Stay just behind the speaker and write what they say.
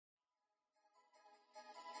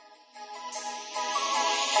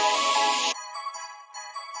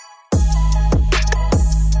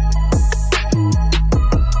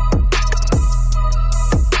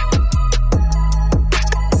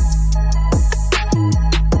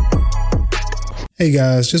Hey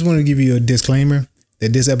guys, just want to give you a disclaimer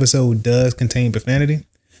that this episode does contain profanity.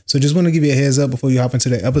 So just want to give you a heads up before you hop into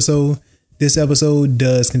the episode. This episode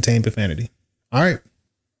does contain profanity. All right,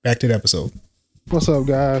 back to the episode. What's up,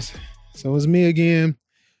 guys? So it's me again,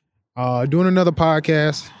 doing another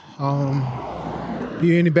podcast. If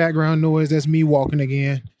you hear any background noise, that's me walking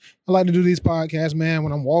again. I like to do these podcasts, man,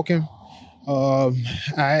 when I'm walking. I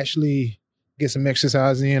actually get some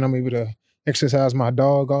exercise in. I'm able to exercise my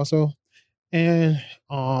dog also. And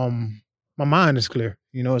my mind is clear.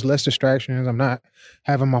 You know, it's less distractions. I'm not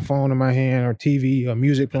having my phone in my hand or TV or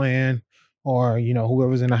music playing or, you know,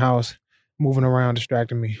 whoever's in the house moving around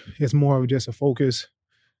distracting me. It's more of just a focus,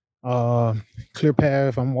 clear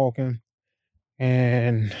path. I'm walking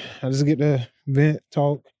and I just get to vent,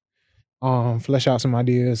 talk, flesh out some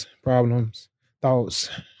ideas, problems, thoughts,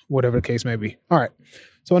 whatever the case may be. All right.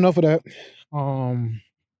 So enough of that.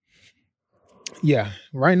 Yeah,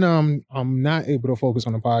 right now I'm not able to focus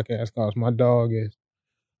on the podcast because my dog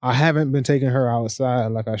I haven't been taking her outside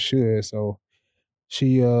like I should. So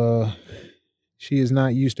she is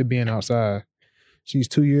not used to being outside. She's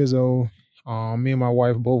 2 years old. Me and my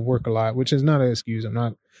wife both work a lot, which is not an excuse. I'm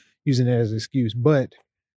not using that as an excuse, but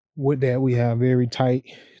with that we have very tight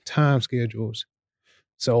time schedules.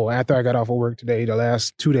 So after I got off of work today, the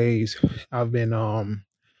last 2 days I've been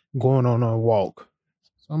going on a walk.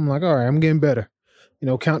 So I'm like, all right, I'm getting better. You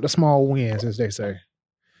know, count the small wins, as they say.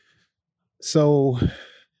 So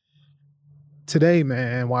today,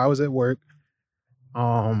 man, while I was at work,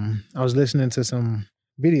 I was listening to some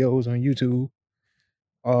videos on YouTube.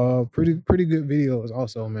 Pretty good videos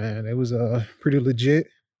also, man. It was pretty legit.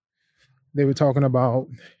 They were talking about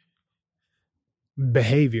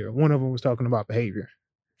behavior. One of them was talking about behavior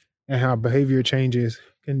and how behavior changes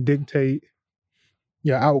can dictate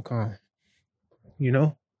your outcome. You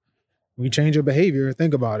know? When you change your behavior,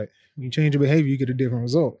 think about it. When you change your behavior, you get a different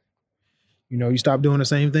result. You know, you stop doing the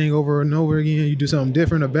same thing over and over again. You do something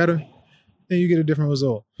different or better, then you get a different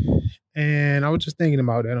result. And I was just thinking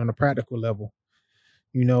about that on a practical level.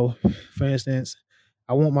 You know, for instance,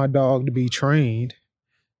 I want my dog to be trained.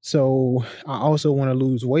 So I also want to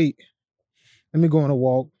lose weight. Let me go on a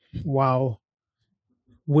walk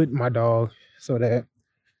with my dog so that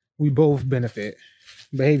we both benefit.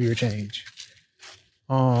 Behavior change.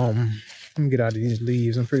 Let me get out of these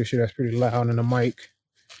leaves. I'm pretty sure that's pretty loud in the mic.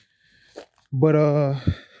 But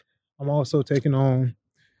I'm also taking on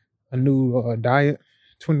a new diet,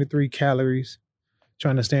 23 calories,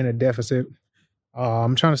 trying to stay in a deficit.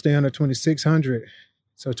 I'm trying to stay under 2,600.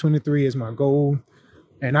 So 23 is my goal,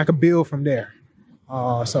 and I could build from there.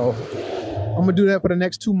 So I'm gonna do that for the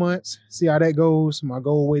next 2 months, see how that goes. My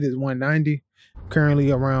goal weight is 190.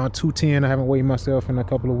 Currently around 210. I haven't weighed myself in a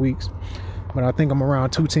couple of weeks, but I think I'm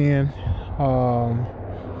around 210.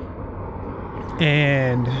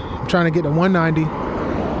 And I'm trying to get to 190.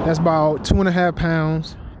 That's about 2.5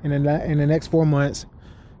 pounds. And in the next 4 months,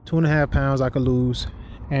 2.5 pounds I could lose.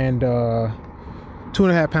 And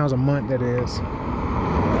 2.5 pounds a month, that is.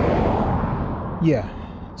 Yeah.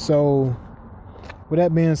 So with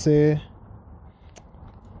that being said,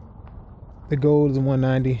 the goal is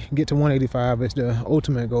 190. Get to 185 is the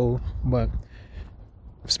ultimate goal, but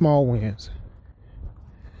small wins.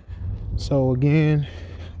 So again,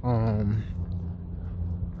 I'm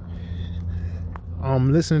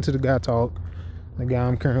listening to the guy talk, the guy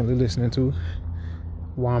I'm currently listening to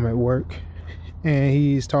while I'm at work, and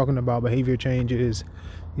he's talking about behavior changes.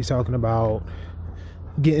 He's talking about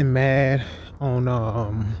getting mad on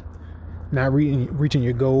not reaching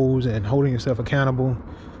your goals and holding yourself accountable.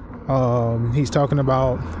 He's talking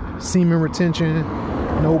about semen retention,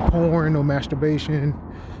 no porn, no masturbation,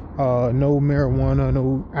 no marijuana,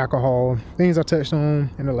 no alcohol, things I touched on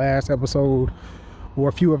in the last episode or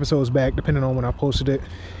a few episodes back, depending on when I posted it.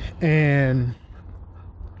 And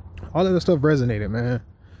all of that stuff resonated, man.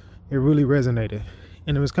 It really resonated.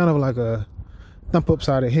 And it was kind of like a thump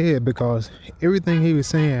upside the head, because everything he was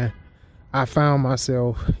saying, I found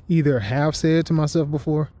myself either have said to myself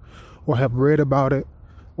before, or have read about it,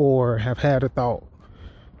 or have had a thought.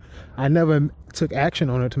 I never took action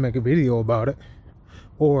on it to make a video about it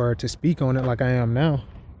or to speak on it like I am now.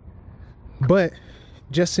 But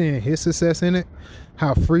just seeing his success in it,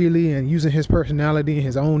 how freely and using his personality and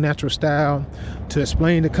his own natural style to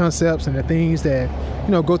explain the concepts and the things that,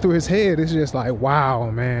 you know, go through his head, it's just like, wow,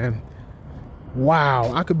 man.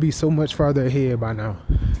 Wow, I could be so much farther ahead by now.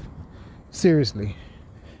 Seriously.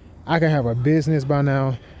 I could have a business by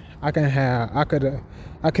now. I could have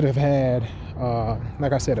had,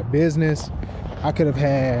 like I said, a business. I could have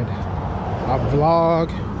had a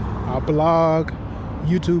vlog, a blog,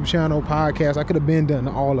 YouTube channel, podcast. I could have been done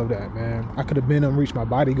all of that, man. I could have been reached my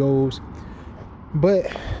body goals.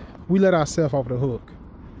 But we let ourselves off the hook.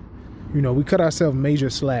 We cut ourselves major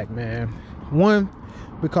slack, man. One,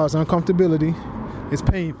 because uncomfortability is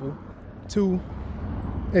painful. Two,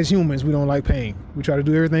 as humans, we don't like pain. We try to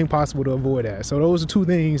do everything possible to avoid that. So those are two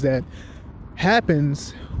things that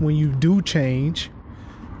happens when you do change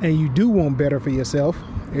and you do want better for yourself.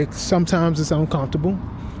 Sometimes it's uncomfortable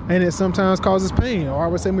and it sometimes causes pain, or I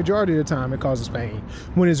would say majority of the time it causes pain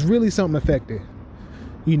when it's really something effective.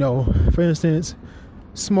 For instance,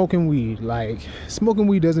 smoking weed. Like, smoking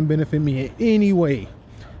weed doesn't benefit me in any way.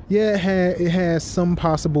 Yeah, it has some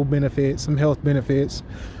possible benefits, some health benefits,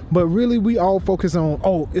 but really we all focus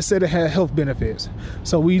on, it said it had health benefits.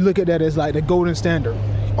 So we look at that as like the golden standard.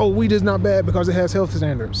 Weed is not bad because it has health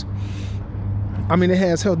standards. It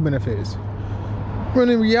has health benefits. But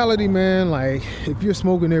in reality, man, like, if you're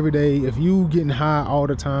smoking every day, if you getting high all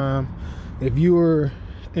the time, if you're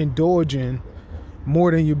indulging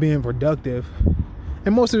more than you're being productive,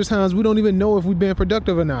 and most of the times we don't even know if we're being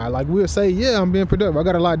productive or not. Like, we'll say, yeah, I'm being productive, I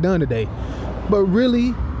got a lot done today. But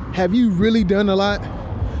really, have you really done a lot?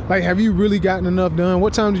 Like, have you really gotten enough done?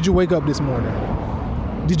 What time did you wake up this morning?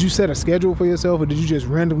 Did you set a schedule for yourself, or did you just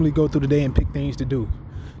randomly go through the day and pick things to do?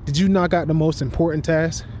 Did you knock out the most important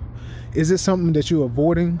task? Is it something that you're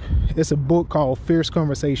avoiding? It's a book called Fierce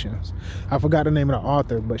Conversations. I forgot the name of the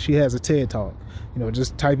author, but she has a TED Talk.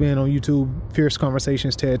 Just type in on YouTube, Fierce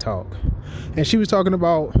Conversations TED Talk. And she was talking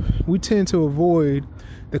about, we tend to avoid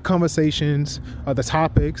the conversations or the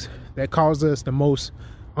topics that cause us the most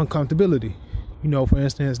uncomfortability. For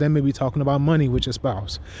instance, they may be talking about money with your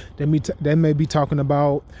spouse. They may be talking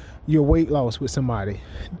about your weight loss with somebody,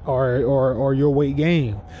 or your weight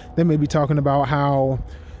gain. They may be talking about how,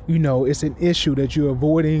 it's an issue that you're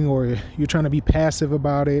avoiding, or you're trying to be passive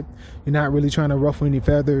about it. You're not really trying to ruffle any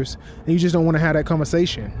feathers, and you just don't want to have that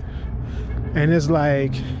conversation. And it's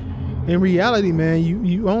like, in reality, man,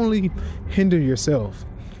 you only hinder yourself,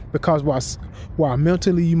 because while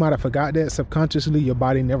mentally you might have forgot that, subconsciously your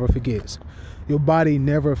body never forgets. Your body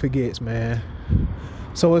never forgets, man.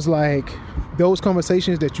 So it's like, those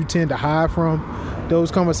conversations that you tend to hide from,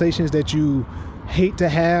 those conversations that you hate to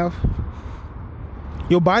have,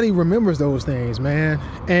 your body remembers those things, man.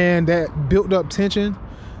 And that built up tension,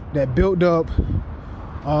 that built up,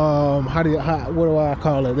 what do I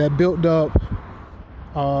call it? That built up,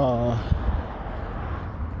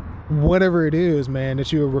 whatever it is, man,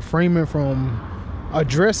 that you're refraining from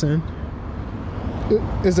addressing,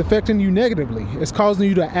 is affecting you negatively. It's causing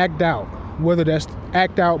you to act out, whether that's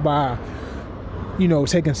act out by,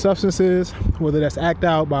 taking substances, whether that's act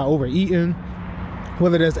out by overeating,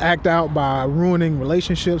 whether that's act out by ruining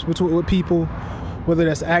relationships with people, whether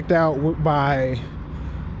that's act out by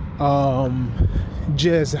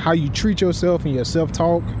just how you treat yourself and your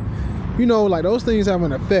self-talk. Like, those things have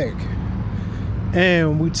an effect.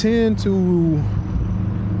 And we tend to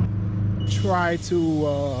try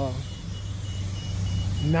to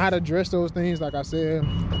not address those things, like I said,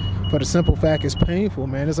 for the simple fact it's painful,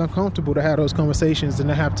 man. It's uncomfortable to have those conversations and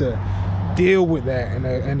to have to deal with that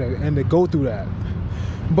and to go through that.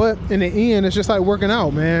 But in the end, it's just like working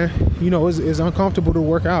out, man. It's uncomfortable to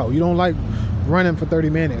work out. You don't like running for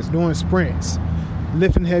 30 minutes, doing sprints,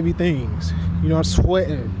 lifting heavy things,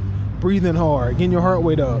 sweating, breathing hard, getting your heart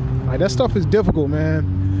rate up. Like, that stuff is difficult,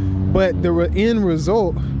 man. But the end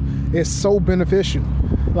result is so beneficial.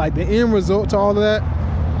 Like, the end result to all of that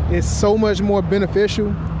is so much more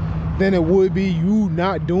beneficial than it would be you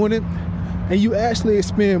not doing it. And you actually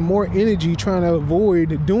expend more energy trying to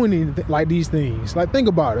avoid doing anything like these things. Like, think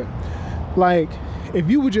about it. Like, if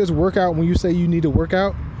you would just work out when you say you need to work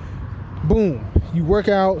out, boom, you work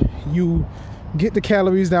out, you get the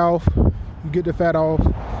calories off, you get the fat off,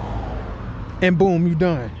 and boom, you're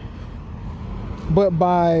done. But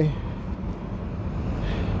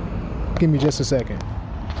give me just a second.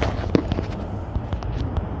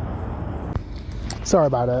 Sorry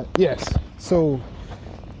about that. Yes. So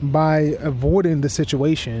by avoiding the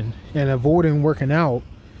situation and avoiding working out,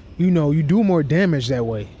 you do more damage that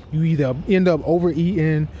way. You either end up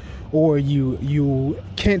overeating, or you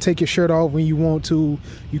can't take your shirt off when you want to.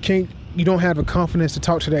 You don't have the confidence to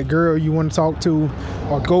talk to that girl you want to talk to,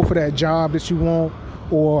 or go for that job that you want,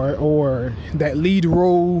 or that lead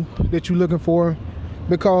role that you're looking for,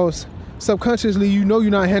 because subconsciously you're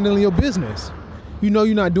not handling your business.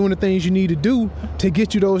 You're not doing the things you need to do to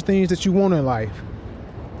get you those things that you want in life.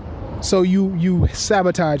 So you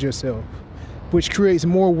sabotage yourself, which creates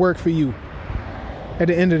more work for you at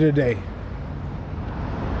the end of the day.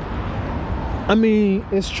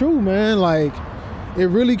 It's true, man. Like, it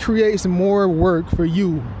really creates more work for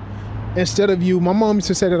you instead of you. My mom used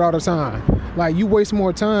to say that all the time. Like, you waste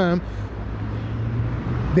more time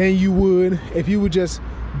than you would if you would just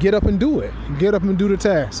get up and do it. Get up and do the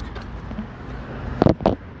task.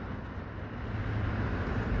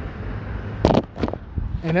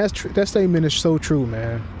 And that statement is so true,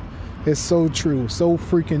 man. It's so true. So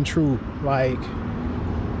freaking true. Like,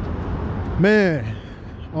 man,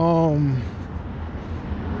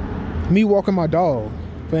 me walking my dog,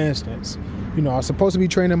 for instance. You know, I was supposed to be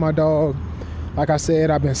training my dog. Like I said,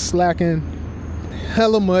 I've been slacking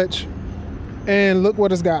hella much. And look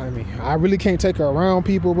what it's gotten me. I really can't take her around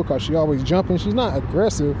people because she's always jumping. She's not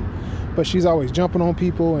aggressive, but she's always jumping on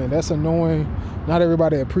people, and that's annoying. Not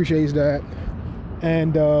everybody appreciates that.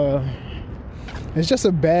 And it's just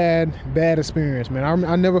a bad experience, man.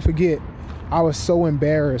 I never forget. I was so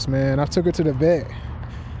embarrassed, man. I took her to the vet,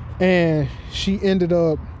 and she ended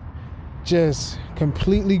up just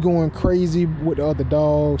completely going crazy with the other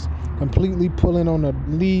dogs, completely pulling on the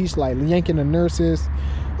leash, like yanking the nurses.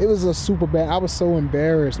 It was a super bad. I was so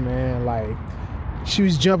embarrassed, man. Like, she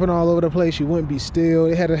was jumping all over the place. She wouldn't be still.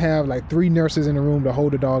 They had to have like 3 nurses in the room to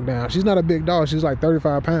hold the dog down. She's not a big dog. She's like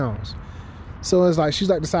 35 pounds. So it's like, she's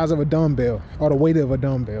like the size of a dumbbell, or the weight of a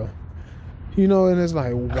dumbbell. You know, and it's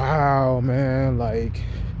like, wow, man. Like,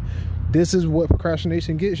 this is what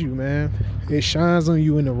procrastination gets you, man. It shines on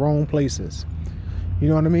you in the wrong places. You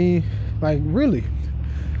know what I mean? Like, really.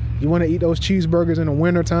 You want to eat those cheeseburgers in the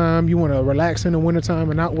wintertime. You want to relax in the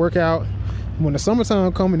wintertime and not work out. When the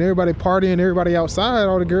summertime comes and everybody partying, everybody outside,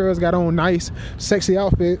 all the girls got on nice, sexy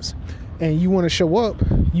outfits, and you want to show up,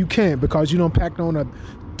 you can't because you done packed on a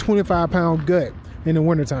 25-pound gut in the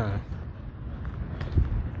wintertime.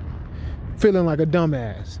 Feeling like a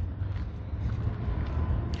dumbass.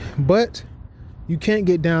 But you can't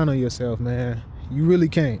get down on yourself, man. You really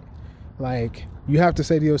can't. Like, you have to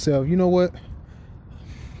say to yourself, you know what?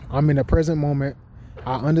 I'm in the present moment.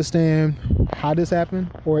 I understand how this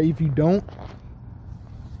happened. Or if you don't,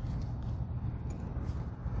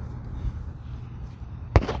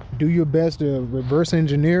 do your best to reverse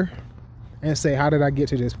engineer and say, how did I get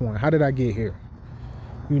to this point? How did I get here?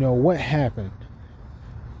 You know, what happened?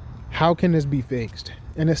 How can this be fixed?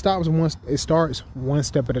 And it starts one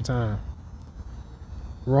step at a time.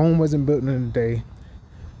 Rome wasn't built in a day.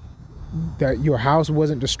 That your house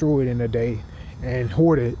wasn't destroyed in a day and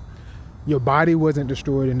hoarded. Your body wasn't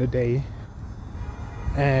destroyed in a day.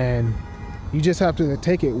 And you just have to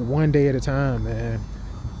take it one day at a time, man.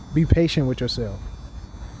 Be patient with yourself.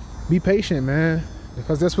 Be patient, man,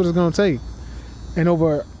 because that's what it's gonna take. And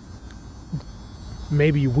over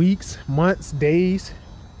maybe weeks, months, days,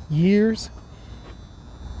 years,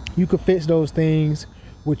 you could fix those things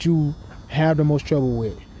which you have the most trouble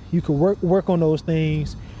with. You could work on those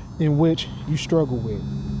things in which you struggle with,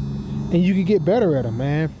 and you can get better at them,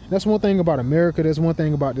 man. That's one thing about America. That's one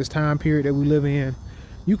thing about this time period that we live in.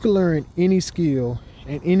 You can learn any skill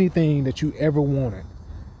and anything that you ever wanted.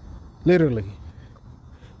 Literally.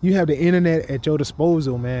 You have the internet at your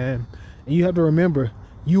disposal, man. And you have to remember,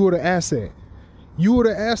 you are the asset. You are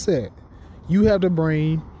the asset. You have the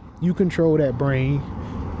brain. You control that brain.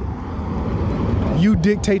 You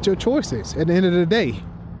dictate your choices at the end of the day.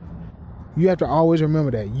 You have to always remember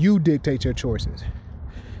that. You dictate your choices.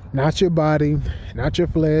 Not your body, not your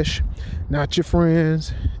flesh, not your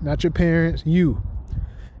friends, not your parents, you.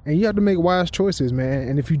 And you have to make wise choices, man.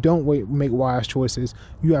 And if you don't make wise choices,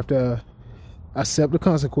 you have to accept the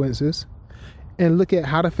consequences and look at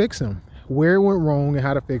how to fix them, where it went wrong and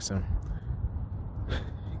how to fix them.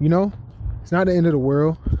 You know, it's not the end of the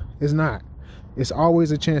world. It's not. It's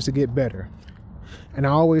always a chance to get better. And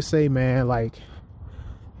I always say, man, like,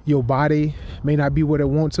 your body may not be what it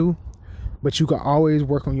wants to, but you can always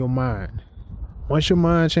work on your mind. Once your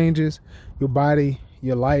mind changes, your body,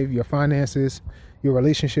 your life, your finances, your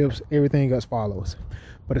relationships, everything else follows.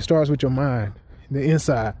 But it starts with your mind, the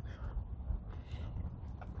inside.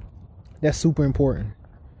 That's super important.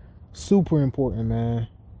 Super important, man.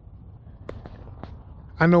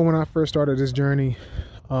 I know when I first started this journey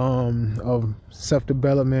of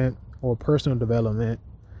self-development or personal development,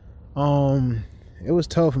 it was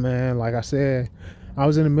tough, man. Like I said, I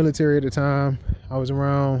was in the military at the time.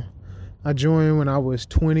 I joined when I was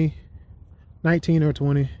 19 or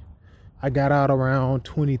 20. I got out around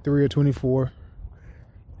 23 or 24.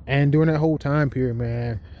 And during that whole time period,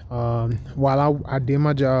 man, while I did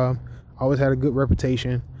my job, I always had a good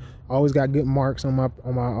reputation. I always got good marks on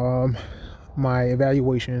my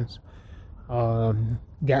evaluations.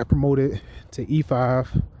 Got promoted to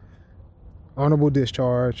E5, honorable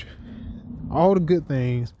discharge, all the good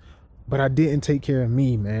things. but I didn't take care of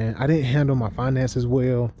me, man. I didn't handle my finances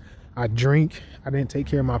well. I drink. I didn't take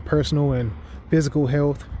care of my personal and physical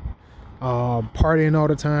health. Partying all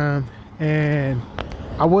the time, and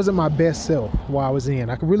I wasn't my best self while I was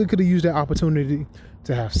in. I really could have used that opportunity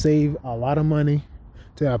to have saved a lot of money,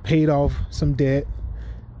 to have paid off some debt,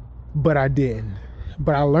 but I didn't.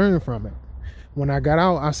 But I learned from it. When I got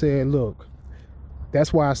out, I said, look,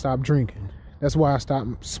 that's why I stopped drinking. That's why I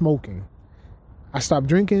stopped smoking. I stopped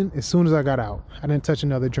drinking as soon as I got out. I didn't touch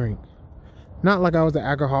another drink. Not like I was an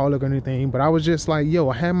alcoholic or anything, but I was just like, yo,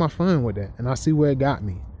 I had my fun with that, and I see where it got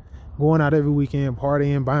me. Going out every weekend,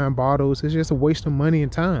 partying, buying bottles, it's just a waste of money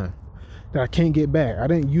and time that I can't get back. I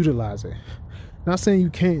didn't utilize it. Not saying you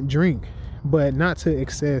can't drink, but not to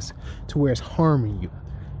excess to where it's harming you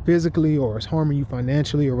physically or it's harming you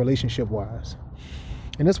financially or relationship wise.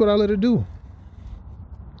 And that's what I let it do.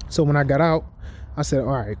 So when I got out, I said, all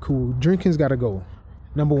right, cool. Drinking's got to go.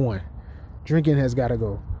 Number one, drinking has got to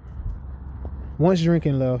go. Once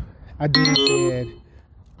drinking left, I then said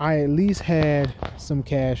I at least had some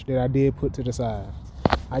cash that I did put to the side.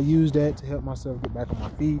 I used that to help myself get back on my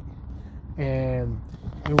feet and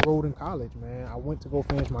enrolled in college, man. I went to go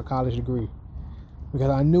finish my college degree because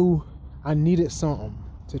I knew I needed something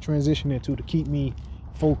to transition into to keep me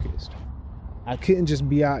focused. I couldn't just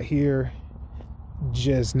be out here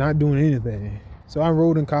just not doing anything. So I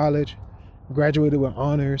enrolled in college, graduated with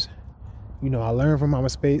honors. You know, I learned from my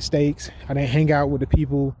mistakes. I didn't hang out with the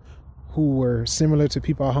people who were similar to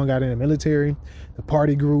people I hung out in the military, the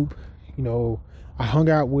party group. You know, I hung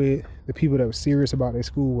out with the people that were serious about their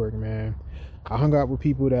schoolwork, man. I hung out with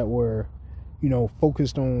people that were, you know,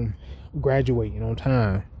 focused on graduating on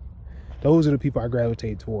time. Those are the people I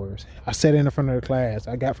gravitate towards. I sat in the front of the class.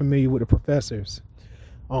 I got familiar with the professors.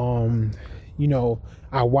 You know,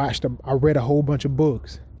 I read a whole bunch of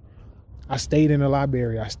books. I stayed in the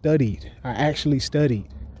library. I studied. I actually studied.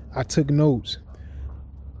 I took notes.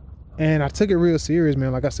 And I took it real serious,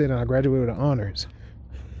 man. Like I said, and I graduated with honors.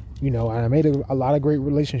 You know, I made a lot of great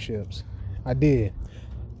relationships. I did.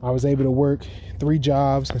 I was able to work 3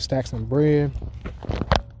 jobs and stack some bread.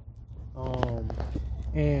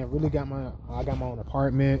 And really I got my own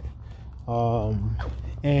apartment.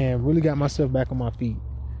 And really got myself back on my feet.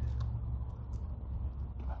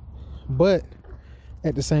 But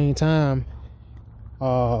at the same time,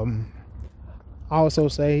 I also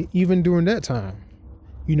say even during that time,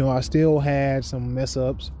 you know, I still had some mess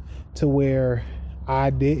ups to where I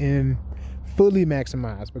didn't fully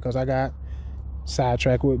maximize because I got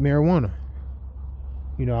sidetracked with marijuana.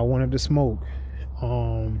 You know, I wanted to smoke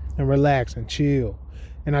and relax and chill.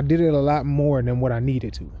 And I did it a lot more than what I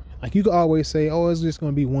needed to. Like you could always say, oh, it's just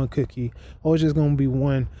going to be one cookie. Oh, it's just going to be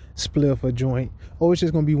one spliff or joint. Oh, it's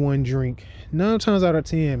just going to be one drink. 9 times out of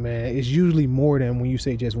 10, man, it's usually more than when you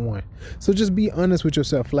say just one. So just be honest with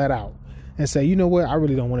yourself flat out and say, you know what? I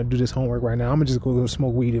really don't want to do this homework right now. I'm going to just go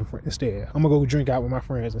smoke weed instead. I'm going to go drink out with my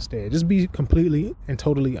friends instead. Just be completely and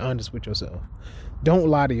totally honest with yourself. Don't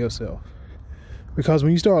lie to yourself. Because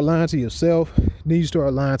when you start lying to yourself, then you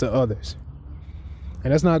start lying to others.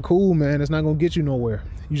 And that's not cool, man. That's not going to get you nowhere.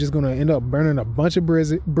 You're just going to end up burning a bunch of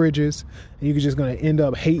bridges, and you're just going to end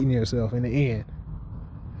up hating yourself in the end.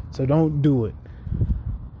 So don't do it.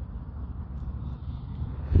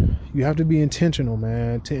 You have to be intentional,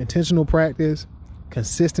 man. Intentional practice,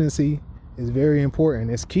 consistency is very important.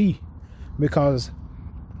 It's key because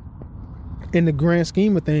in the grand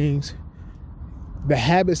scheme of things, the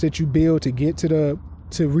habits that you build to get to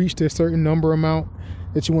reach the certain number amount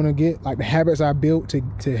that you want to get, like the habits I built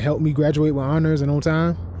to help me graduate with honors and on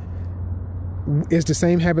time, it's the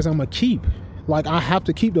same habits I'm gonna keep. Like I have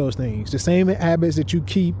to keep those things. The same habits that you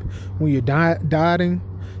keep when you're dieting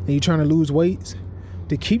and you're trying to lose weight.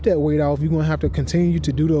 To keep that weight off, you're gonna have to continue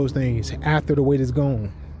to do those things after the weight is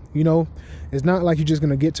gone. You know, it's not like you're just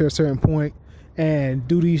gonna get to a certain point and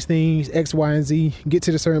do these things X, Y, and Z, get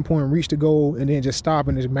to the certain point, reach the goal, and then just stop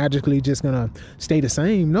and it's magically just gonna stay the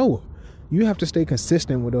same. No. You have to stay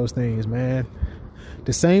consistent with those things, man.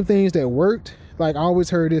 The same things that worked, like I always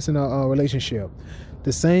heard this in a relationship.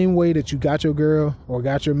 The same way that you got your girl or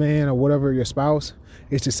got your man or whatever, your spouse,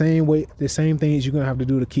 it's the same things you're going to have to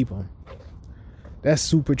do to keep them. That's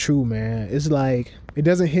super true, man. It's like, it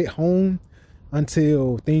doesn't hit home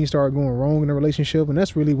until things start going wrong in a relationship. And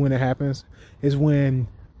that's really when it happens, is when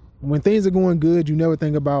things are going good, you never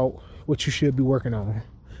think about what you should be working on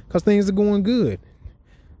because things are going good.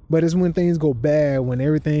 But it's when things go bad, when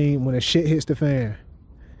the shit hits the fan.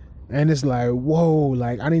 And it's like, whoa,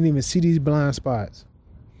 like I didn't even see these blind spots.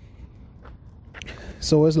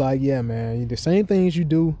 So it's like, yeah, man, the same things you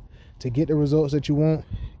do to get the results that you want,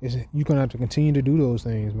 you're going to have to continue to do those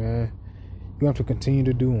things, man. You have to continue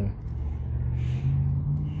to do them.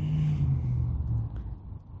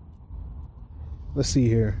 Let's see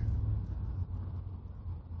here.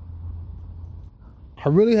 I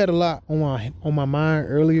really had a lot on my mind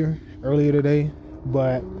earlier today,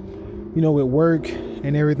 but you know, with work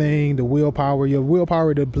and everything, your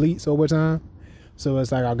willpower depletes over time. So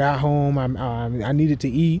it's like I got home, I needed to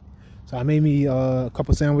eat, so I made me a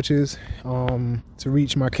couple sandwiches to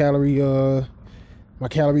reach my calorie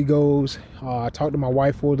goals. I talked to my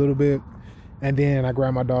wife for a little bit, and then I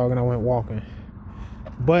grabbed my dog and I went walking.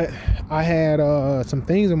 But I had some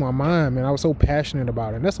things in my mind, man. I was so passionate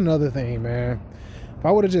about it. And that's another thing, man. If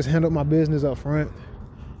I would have just handled my business up front,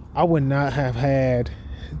 I would not have had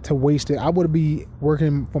to waste it. I would be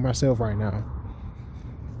working for myself right now.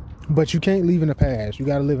 But you can't live in the past. You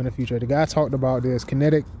got to live in the future. The guy talked about this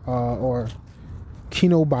kinetic or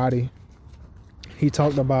kino body. He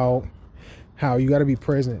talked about how you got to be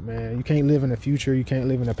present, man. You can't live in the future. You can't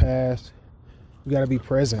live in the past. You got to be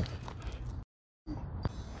present.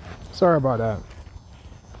 Sorry about that.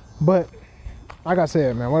 But like I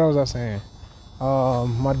said, man, what was I saying?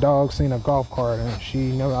 My dog seen a golf cart and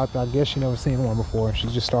I guess she never seen one before. She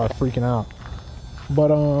just started freaking out. But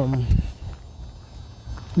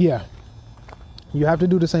yeah, you have to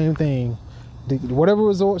do the same thing. Whatever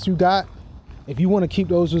results you got, if you want to keep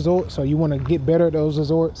those results or you want to get better at those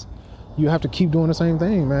results, you have to keep doing the same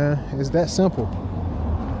thing, man. It's that simple.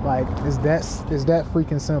 Like, it's that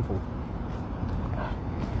freaking simple.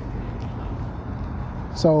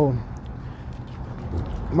 So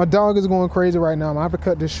my dog is going crazy right now. I'm gonna have to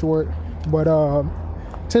cut this short, but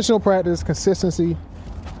intentional practice, consistency,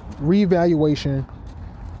 reevaluation,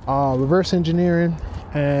 reverse engineering,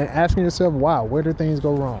 and asking yourself, wow, where did things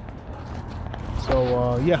go wrong?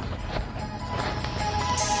 So yeah.